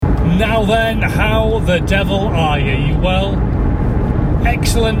Now then, how the devil are you? You well?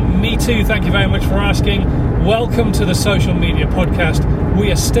 Excellent, me too, thank you very much for asking. Welcome to the Social Media Podcast.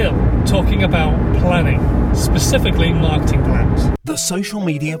 We are still talking about planning, specifically marketing plans. The Social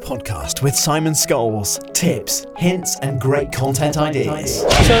Media Podcast with Simon Scholes. Tips, hints and great content ideas. So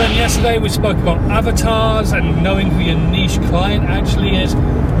then yesterday we spoke about avatars and knowing who your niche client actually is.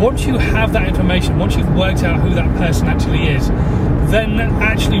 Once you have that information, once you've worked out who that person actually is, then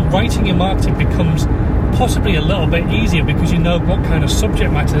actually writing your marketing becomes possibly a little bit easier because you know what kind of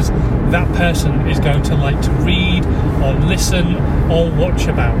subject matters that person is going to like to read or listen or watch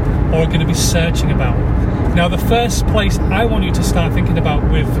about or are going to be searching about. Now, the first place I want you to start thinking about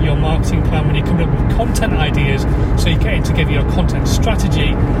with your marketing plan when you come up with content ideas so you get to give your content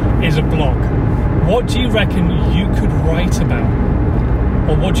strategy is a blog. What do you reckon you could write about?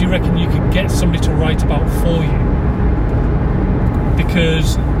 Or what do you reckon you could get somebody to write about for you?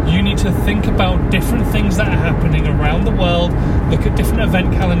 Because you need to think about different things that are happening around the world, look at different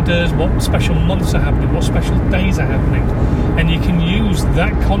event calendars, what special months are happening, what special days are happening, and you can use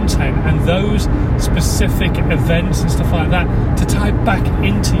that content and those specific events and stuff like that to tie back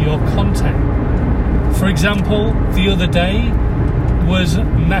into your content. For example, the other day was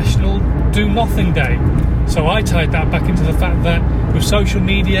National Do Nothing Day. So I tied that back into the fact that with social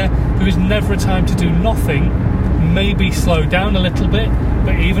media, there is never a time to do nothing. Maybe slow down a little bit,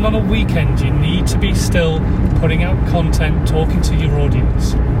 but even on a weekend you need to be still putting out content, talking to your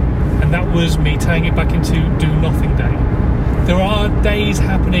audience. And that was me tying it back into Do Nothing Day. There are days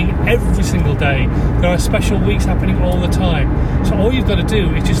happening every single day. There are special weeks happening all the time. So all you've got to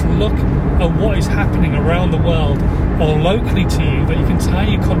do is just look at what is happening around the world or locally to you that you can tie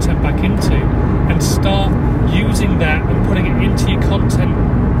your content back into and start using that and putting it into your content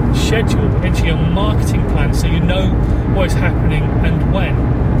schedule, into your marketing plan so you know what is happening and when.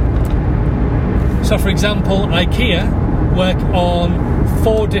 So for example, IKEA work on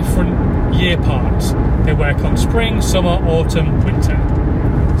 4 different year parts. They work on spring, summer, autumn, winter.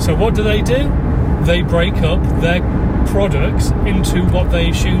 So what do? They break up their products into what they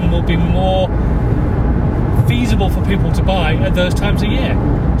assume will be more feasible for people to buy at those times of year.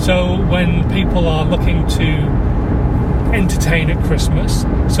 So when people are looking to entertain at Christmas,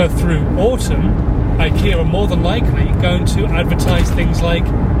 so through autumn, IKEA are more than likely going to advertise things like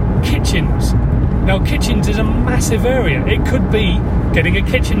kitchens. Now, kitchens is a massive area. It could be getting a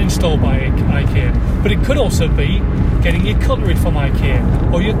kitchen installed by IKEA, but it could also be getting your cutlery from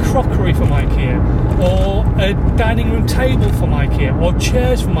IKEA, or your crockery from IKEA, or a dining room table from IKEA, or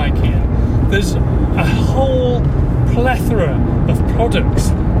chairs from IKEA. There's a whole plethora of products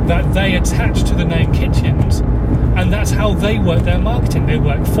that they attach to the name kitchens, and that's how they work their marketing. They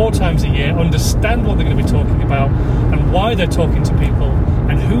work 4 times a year, understand what they're going to be talking about and why they're talking to people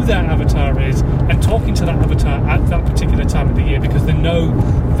and who their avatar is, and talking to that avatar at that particular time of the year because they know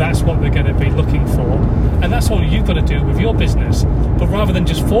that's what they're going to be looking for. And that's all you've got to do with your business. But rather than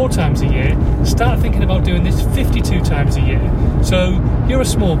just 4 times a year, start thinking about doing this 52 times a year. So you're a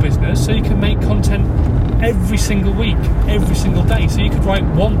small business, so you can make content every single week, every single day. So you could write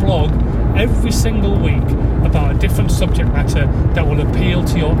 1 blog every single week about a different subject matter that will appeal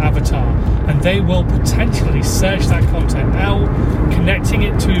to your avatar, and they will potentially search that content out. Connecting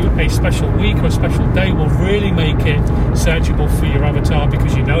it to a special week or a special day will really make it searchable for your avatar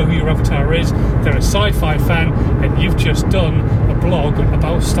because you know who your avatar is. They're a sci-fi fan and you've just done a blog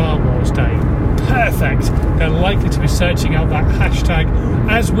about Star Wars Day. Perfect. They're likely to be searching out that hashtag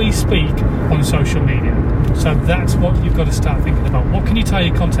as we speak on social media. So that's what you've got to start thinking about. What can you tie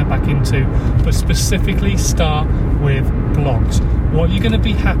your content back into? But specifically start with blogs. What you're going to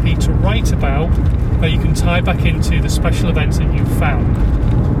be happy to write about that you can tie back into the special events that you've found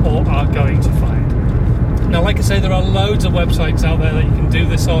or are going to find. Now, like I say, there are loads of websites out there that you can do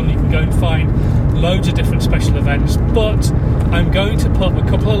this on. You can go and find loads of different special events, but I'm going to put a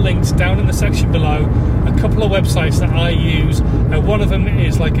couple of links down in the section below, a couple of websites that I use. One of them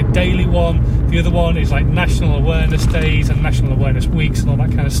is like a daily one, the other one is like National Awareness Days and National Awareness Weeks and all that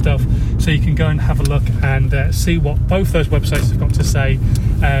kind of stuff, so you can go and have a look and see what both those websites have got to say.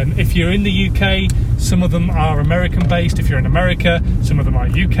 If you're in the UK, some of them are American based. If you're in America, some of them are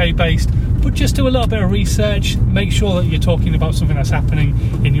UK based. But just do a little bit of research, make sure that you're talking about something that's happening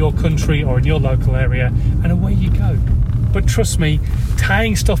in your country or in your local area, and away you go. But trust me,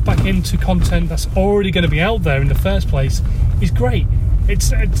 tying stuff back into content that's already going to be out there in the first place is great.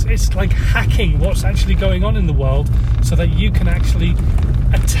 It's like hacking what's actually going on in the world so that you can actually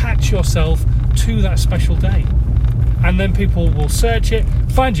attach yourself to that special day. And then people will search it,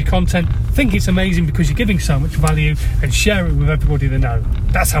 find your content, think it's amazing because you're giving so much value, and share it with everybody they know.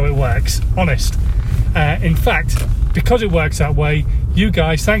 That's how it works, honest. In fact, because it works that way, you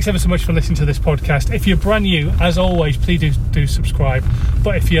guys, thanks ever so much for listening to this podcast. If you're brand new, as always, please do subscribe.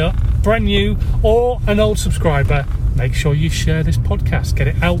 But if you're brand new or an old subscriber, make sure you share this podcast. Get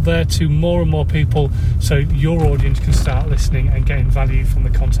it out there to more and more people so your audience can start listening and getting value from the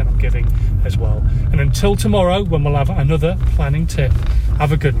content I'm giving as well. And until tomorrow, when we'll have another planning tip,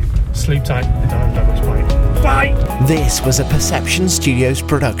 have a good one. Sleep tight and don't have that much play. Bye! This was a Perception Studios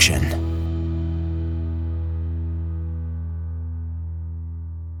production.